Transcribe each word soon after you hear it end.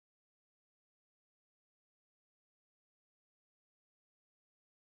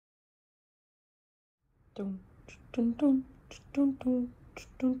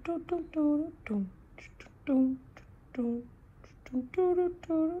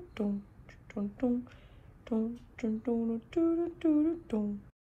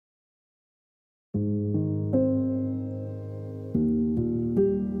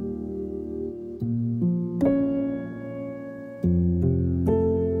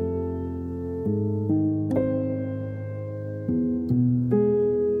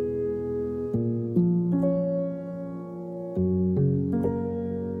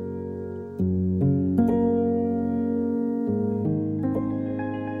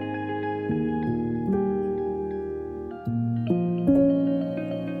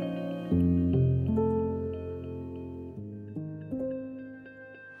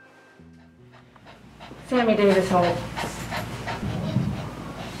Sammy Davis home.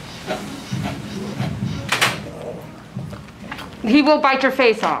 He will bite your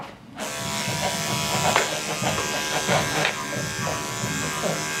face off.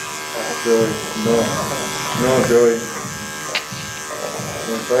 Joey, no. No, Joey.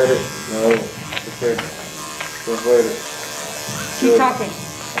 Don't fight it. No. Okay. Don't fight it. Keep talking.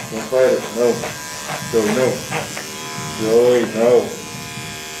 Don't fight it. No. Joey, no. Joey, no.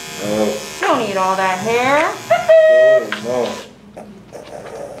 No. Don't eat all that hair. Joey, no.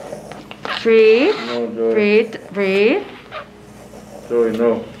 Breathe. No, Joey. Breathe. Breathe. Joey,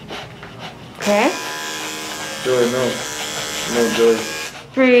 no. Okay. Joey, no. No, Joey.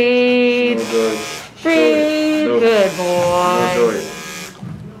 Breathe. No, Joey. Breathe. No. Good No, boy. Joey.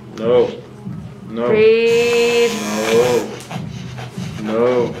 No. No. Breathe. No. No.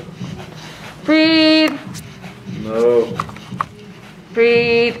 Breathe. No.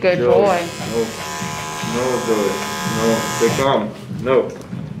 Breathe. Good Joey. boy. No. No, Joey. No. Stay calm. No.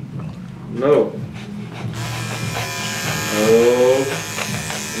 No. No.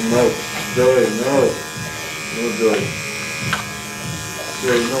 No. Joey, no. No, Joey.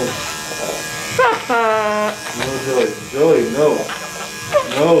 Joey, no. No, Joey. Joey, no.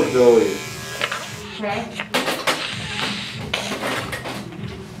 No, Joey. Okay.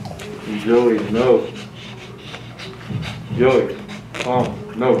 Joey, no. Joey, calm.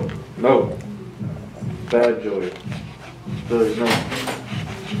 No. No. Bad Joey. Joey, no.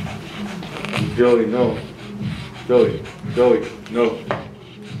 Joey, no. Joey. Joey, no.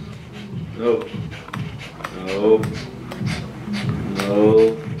 No. No.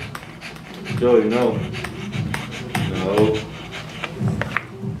 No. Joey, no. No.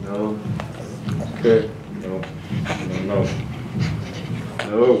 No. Okay. No. No, no.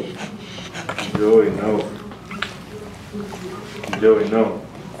 No. Joey, no. Joey, no.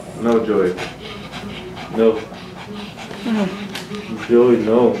 No, Joey. No. Joey,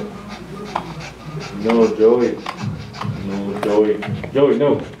 no. No, Joey. No, Joey. Joey,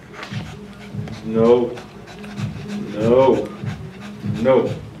 no. No. No. No.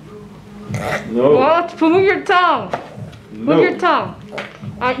 No. What? Move your tongue. Move No. your tongue.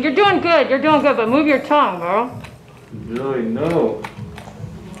 You're doing good. You're doing good, but move your tongue, bro. Joey, no.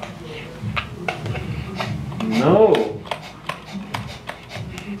 No.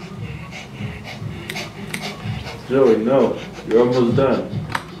 Joey, no. You're almost done.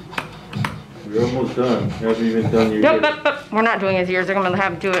 You're almost done. You haven't even done your Yep. We're not doing his ears. They're going to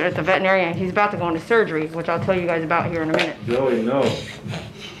have him do it at the veterinarian. He's about to go into surgery, which I'll tell you guys about here in a minute. Joey, no.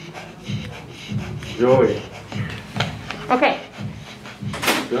 Joey. Okay.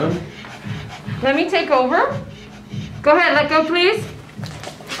 Done? Let me take over. Go ahead. Let go, please.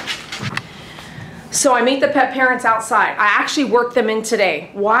 So I meet the pet parents outside. I actually worked them in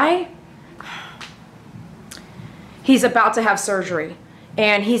today. Why? He's about to have surgery.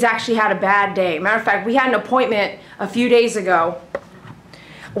 And he's actually had a bad day. Matter of fact, we had an appointment a few days ago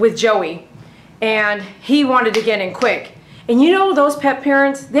with Joey, and he wanted to get in quick. And you know, those pet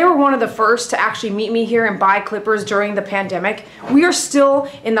parents, they were one of the first to actually meet me here and buy clippers during the pandemic. We are still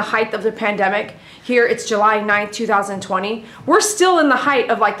in the height of the pandemic. Here, it's July 9th, 2020. We're still in the height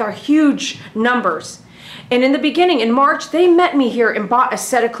of like our huge numbers. And in the beginning, in March, they met me here and bought a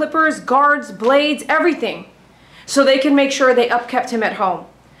set of clippers, guards, blades, everything, so they can make sure they upkept him at home.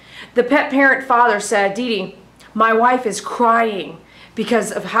 The pet parent father said, "Dee Dee, my wife is crying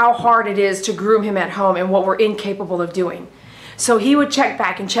because of how hard it is to groom him at home and what we're incapable of doing." So he would check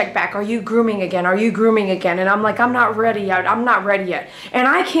back and check back. "Are you grooming again? Are you grooming again?" And I'm like, "I'm not ready yet. I'm not ready yet." And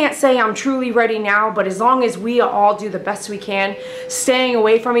I can't say I'm truly ready now, but as long as we all do the best we can, staying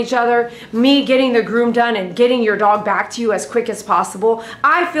away from each other, me getting the groom done and getting your dog back to you as quick as possible,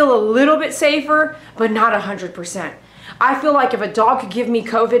 I feel a little bit safer, but not 100%. I feel like if a dog could give me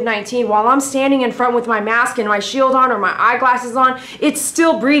COVID-19 while I'm standing in front with my mask and my shield on or my eyeglasses on, it's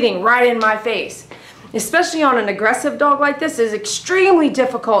still breathing right in my face. especially on an aggressive dog like this, is extremely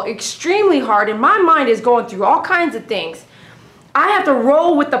difficult, extremely hard, and my mind is going through all kinds of things. I have to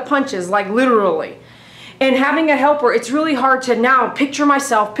roll with the punches, like literally. And having a helper, it's really hard to now picture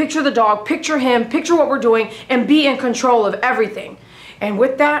myself, picture the dog, picture him, picture what we're doing, and be in control of everything. And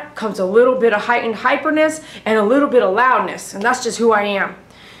with that comes a little bit of heightened hyperness and a little bit of loudness, and that's just who I am.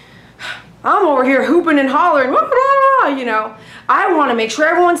 I'm over here hooping and hollering, you know. I want to make sure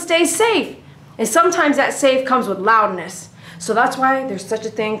everyone stays safe. And sometimes that safe comes with loudness. So that's why there's such a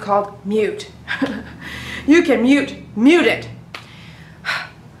thing called mute. You can mute it.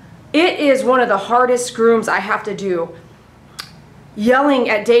 It is one of the hardest grooms I have to do. Yelling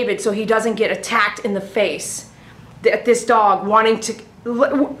at David so he doesn't get attacked in the face. At this dog wanting to,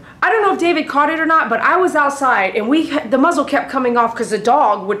 I don't know if David caught it or not, but I was outside and the muzzle kept coming off because the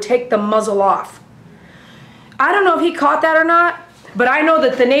dog would take the muzzle off. I don't know if he caught that or not, but I know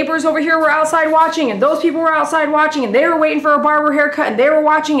that the neighbors over here were outside watching, and those people were outside watching, and they were waiting for a barber haircut, and they were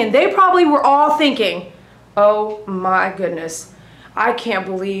watching, and they probably were all thinking, oh my goodness, I can't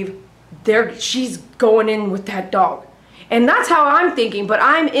believe she's going in with that dog. And that's how I'm thinking, but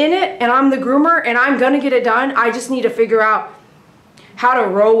I'm in it, and I'm the groomer, and I'm gonna get it done. I just need to figure out how to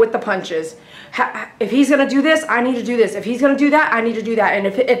roll with the punches. If he's gonna do this, I need to do this. If he's gonna do that, I need to do that. And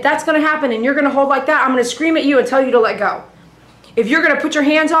if that's gonna happen and you're gonna hold like that, I'm gonna scream at you and tell you to let go. If you're gonna put your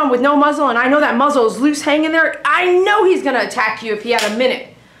hands on with no muzzle, and I know that muzzle is loose hanging there, I know he's gonna attack you if he had a minute.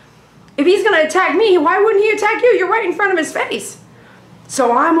 If he's gonna attack me, why wouldn't he attack you? You're right in front of his face.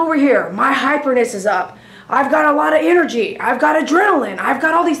 So I'm over here, my hyperness is up. I've got a lot of energy, I've got adrenaline, I've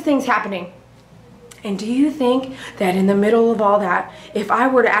got all these things happening. And do you think that in the middle of all that, if I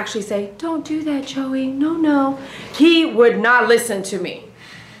were to actually say, don't do that, Joey, no, no, he would not listen to me.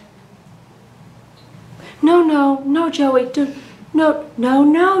 No, no, no, Joey, no, no,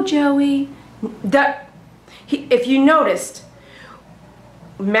 no, Joey. If you noticed,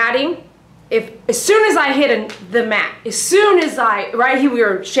 matting, as soon as I hit the mat, as soon as we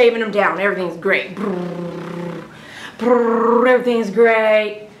were shaving him down, everything's great. Everything's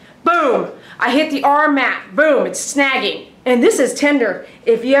great. Boom. I hit the arm mat. Boom. It's snagging. And this is tender.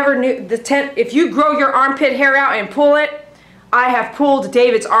 If you ever knew if you grow your armpit hair out and pull it, I have pulled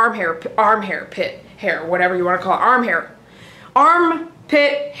David's armpit hair, whatever you want to call it,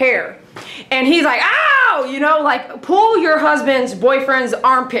 armpit hair. And he's like, ow, you know, like pull your husband's boyfriend's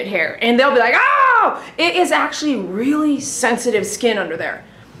armpit hair and they'll be like, ow. It is actually really sensitive skin under there.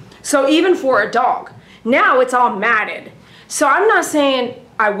 So even for a dog, now it's all matted. So I'm not saying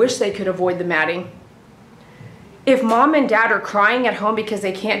I wish they could avoid the matting. If mom and dad are crying at home because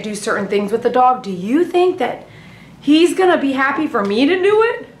they can't do certain things with the dog, do you think that he's gonna be happy for me to do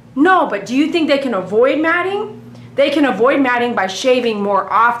it? No, but do you think they can avoid matting? They can avoid matting by shaving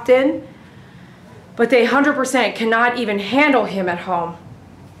more often, but they 100% cannot even handle him at home.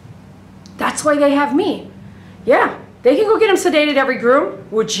 That's why they have me. Yeah, they can go get him sedated every groom.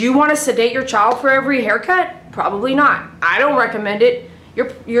 Would you want to sedate your child for every haircut? Probably not. I don't recommend it.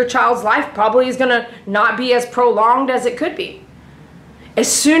 Your child's life probably is gonna not be as prolonged as it could be.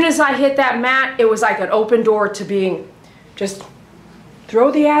 As soon as I hit that mat, it was like an open door to being, just throw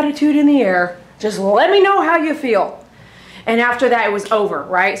the attitude in the air. Just let me know how you feel. And after that, it was over,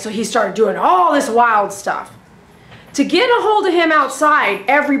 right? So he started doing all this wild stuff. To get a hold of him outside,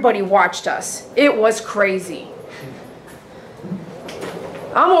 everybody watched us. It was crazy.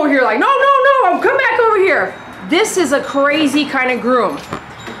 I'm over here like, no, no, no, come back over here. This is a crazy kind of groom.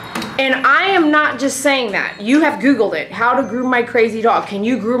 And I am not just saying that. You have Googled it. How to groom my crazy dog. Can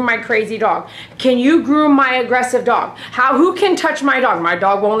you groom my crazy dog? Can you groom my aggressive dog? Who can touch my dog? My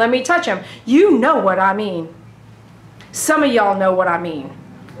dog won't let me touch him. You know what I mean. Some of y'all know what I mean.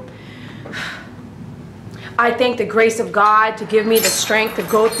 I thank the grace of God to give me the strength to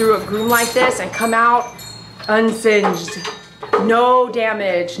go through a groom like this and come out unsinged. No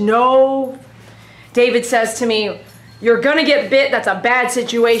damage. No. David says to me, you're gonna get bit, that's a bad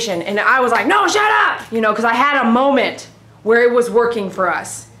situation. And I was like, no, shut up! You know, because I had a moment where it was working for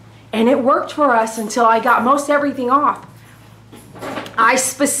us. And it worked for us until I got most everything off. I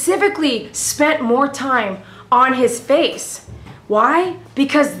specifically spent more time on his face. Why?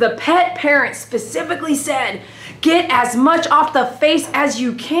 Because the pet parent specifically said, get as much off the face as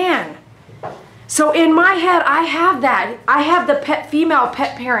you can. So in my head, I have that. I have the female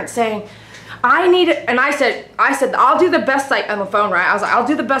pet parent saying, I need it, and I said, I'll do the best on the phone, right? I was like, I'll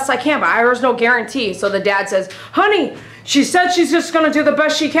do the best I can, but there's no guarantee. So the dad says, honey, she said she's just gonna do the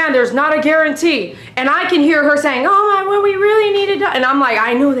best she can. There's not a guarantee. And I can hear her saying, oh, well, we really need it done. And I'm like,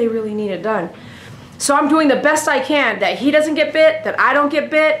 I know they really need it done. So I'm doing the best I can that he doesn't get bit, that I don't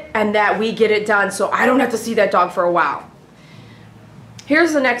get bit, and that we get it done so I don't have to see that dog for a while.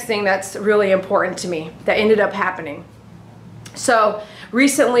 Here's the next thing that's really important to me that ended up happening. So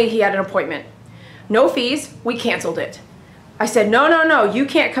recently he had an appointment. No fees, we canceled it. I said, no, no, no, you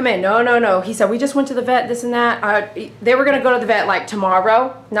can't come in. No, no, no. He said, we just went to the vet, this and that. They were going to go to the vet like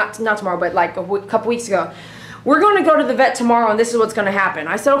tomorrow. Not tomorrow, but like a couple weeks ago. We're going to go to the vet tomorrow and this is what's going to happen.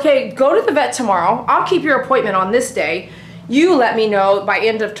 I said, okay, go to the vet tomorrow. I'll keep your appointment on this day. You let me know by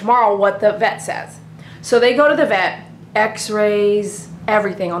end of tomorrow what the vet says. So they go to the vet, x-rays,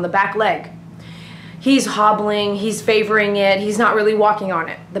 everything on the back leg. He's hobbling, he's favoring it, he's not really walking on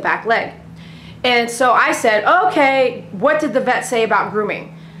it, the back leg. And so I said, okay, what did the vet say about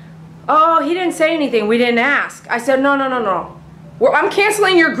grooming? Oh, he didn't say anything, we didn't ask. I said, no, no, no, no. I'm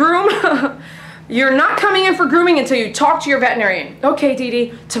canceling your groom. You're not coming in for grooming until you talk to your veterinarian. Okay, Dee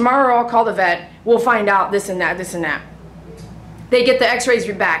Dee, tomorrow I'll call the vet. We'll find out this and that, this and that. They get the x-rays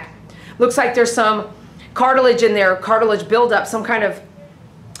back. Looks like there's some cartilage in there, cartilage buildup, some kind of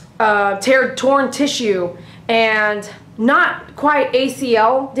torn tissue, and not quite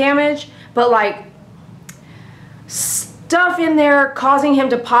ACL damage, but like stuff in there causing him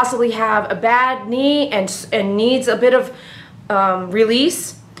to possibly have a bad knee and needs a bit of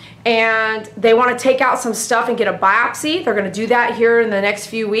release. And they want to take out some stuff and get a biopsy. They're going to do that here in the next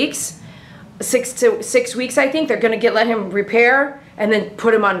few weeks. 6 weeks, I think. They're going to let him repair and then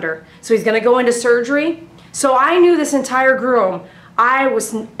put him under. So he's going to go into surgery. So I knew this entire groom.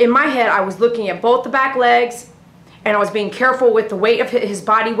 In my head, I was looking at both the back legs and I was being careful with the weight of his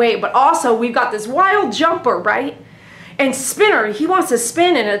body weight. But also, we've got this wild jumper, right? And spinner. He wants to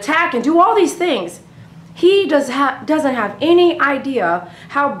spin and attack and do all these things. He doesn't have any idea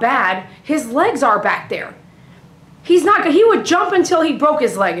how bad his legs are back there. He would jump until he broke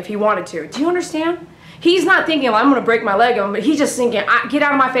his leg if he wanted to. Do you understand? He's not thinking, well, I'm going to break my leg, but he's just thinking, get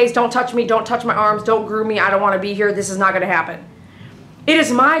out of my face, don't touch me, don't touch my arms, don't groom me, I don't want to be here, this is not going to happen. It is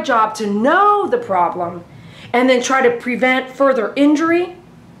my job to know the problem and then try to prevent further injury.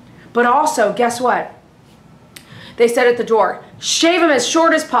 But also, guess what? They said at the door, shave him as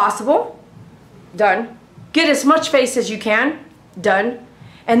short as possible. Done. Get as much face as you can. Done.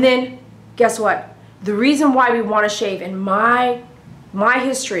 And then, guess what? The reason why we want to shave in my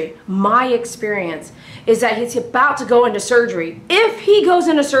history, my experience, is that he's about to go into surgery. If he goes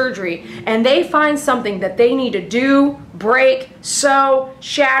into surgery and they find something that they need to do, break, sew,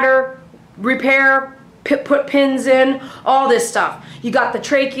 shatter, repair, put pins in, all this stuff. You got the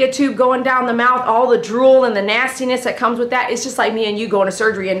trachea tube going down the mouth, all the drool and the nastiness that comes with that. It's just like me and you going to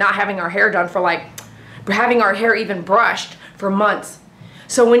surgery and not having our hair done for like, having our hair even brushed for months.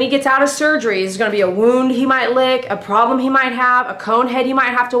 So when he gets out of surgery, there's going to be a wound he might lick, a problem he might have, a cone head he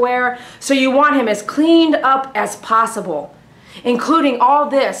might have to wear. So you want him as cleaned up as possible, including all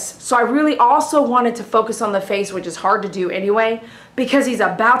this. So I really also wanted to focus on the face, which is hard to do anyway, because he's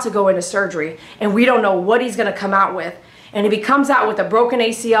about to go into surgery and we don't know what he's going to come out with. And if he comes out with a broken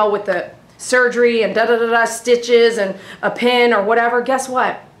ACL with the surgery and stitches and a pin or whatever, guess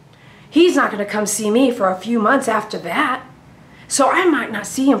what? He's not going to come see me for a few months after that. So I might not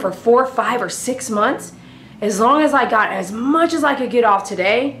see him for 4, 5, or 6 months. As long as I got as much as I could get off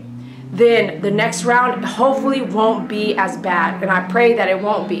today, then the next round hopefully won't be as bad. And I pray that it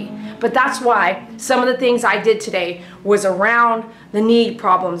won't be. But that's why some of the things I did today was around the knee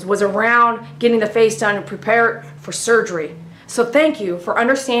problems, was around getting the face done and prepare for surgery. So thank you for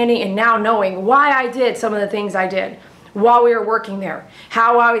understanding and now knowing why I did some of the things I did while we were working there.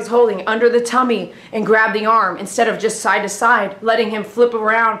 How I was holding under the tummy and grab the arm instead of just side to side, letting him flip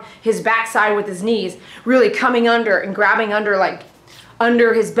around his backside with his knees, really coming under and grabbing under, like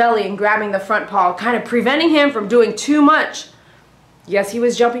under his belly and grabbing the front paw, kind of preventing him from doing too much. Yes, he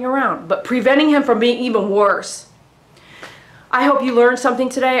was jumping around, but preventing him from being even worse. I hope you learned something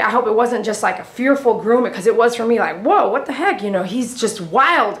today. I hope it wasn't just like a fearful groom, because it was for me like, whoa, what the heck? You know, he's just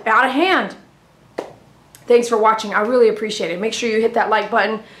wild, out of hand. Thanks for watching. I really appreciate it. Make sure you hit that like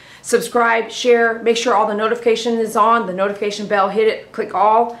button, subscribe, share, make sure all the notification is on, the notification bell, hit it, click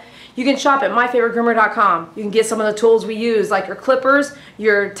all. You can shop at myfavoritegroomer.com. You can get some of the tools we use, like your clippers,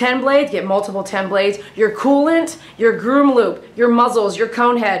 your 10 blades, get multiple 10 blades, your coolant, your groom loop, your muzzles, your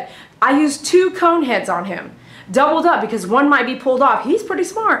cone head. I use 2 cone heads on him, doubled up because one might be pulled off. He's pretty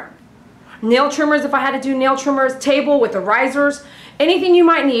smart. Nail trimmers, if I had to do nail trimmers, table with the risers, anything you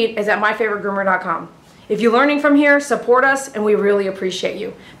might need is at myfavoritegroomer.com. If you're learning from here, support us, and we really appreciate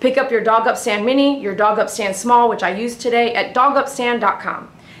you. Pick up your Dog Up Stand Mini, your Dog Up Stand Small, which I used today, at dogupstand.com.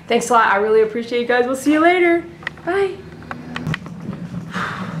 Thanks a lot. I really appreciate you guys. We'll see you later. Bye.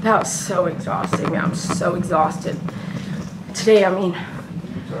 That was so exhausting, man. I'm so exhausted. Today, I mean,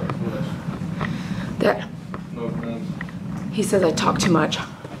 that, he says I talk too much.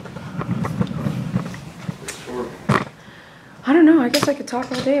 I don't know, I guess I could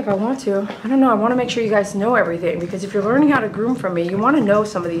talk all day if I want to. I don't know, I want to make sure you guys know everything, because if you're learning how to groom from me, you want to know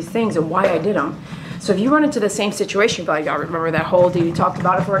some of these things and why I did them. So if you run into the same situation, you'll be like, I remember that hold, you talked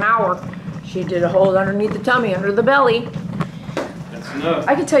about it for an hour. She did a hold underneath the tummy, under the belly. That's enough.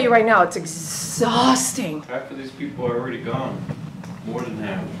 I can tell you right now, it's exhausting. Half of these people are already gone. More than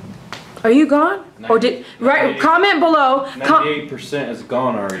half. Are you gone? Or did, right, comment below. 98% is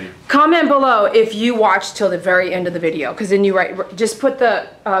gone already. Comment below if you watched till the very end of the video, because then you write, just put the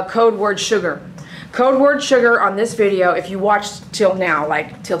code word sugar. Code word sugar on this video if you watched till now,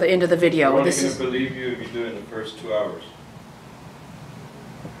 like till the end of the video. We're only going to believe you if you do it in the first 2 hours.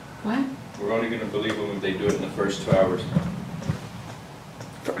 What? We're only going to believe them if they do it in the first 2 hours.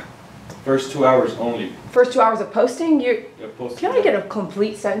 First 2 hours only. First 2 hours of posting? You posting. Can I get a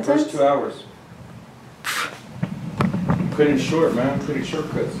complete sentence? First 2 hours. Cutting short, man. Cutting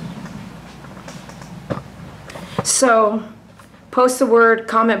shortcuts. So, post the word,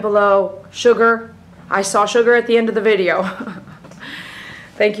 comment below, sugar. I saw sugar at the end of the video.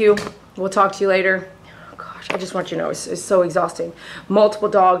 Thank you. We'll talk to you later. Oh, gosh, I just want you to know, it's so exhausting. Multiple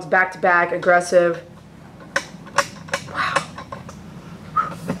dogs, back to back, aggressive. Wow.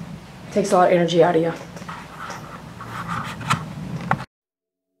 Takes a lot of energy out of you.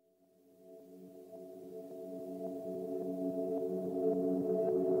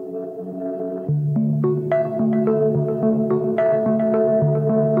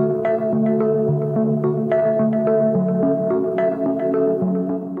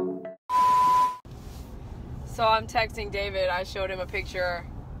 So I'm texting David. I showed him a picture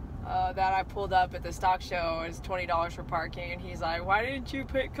that I pulled up at the stock show. It's $20 for parking, and he's like, "Why didn't you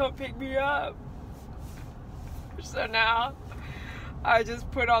come pick me up?" So now I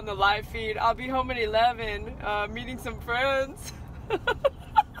just put on the live feed. I'll be home at 11, meeting some friends.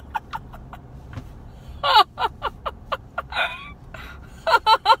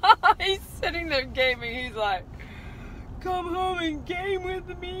 He's sitting there gaming. He's like, "Come home and game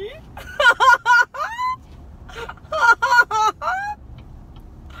with me."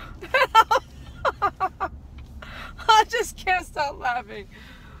 I just can't stop laughing.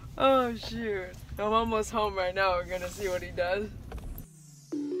 Oh shoot. I'm almost home right now. We're gonna see what he does.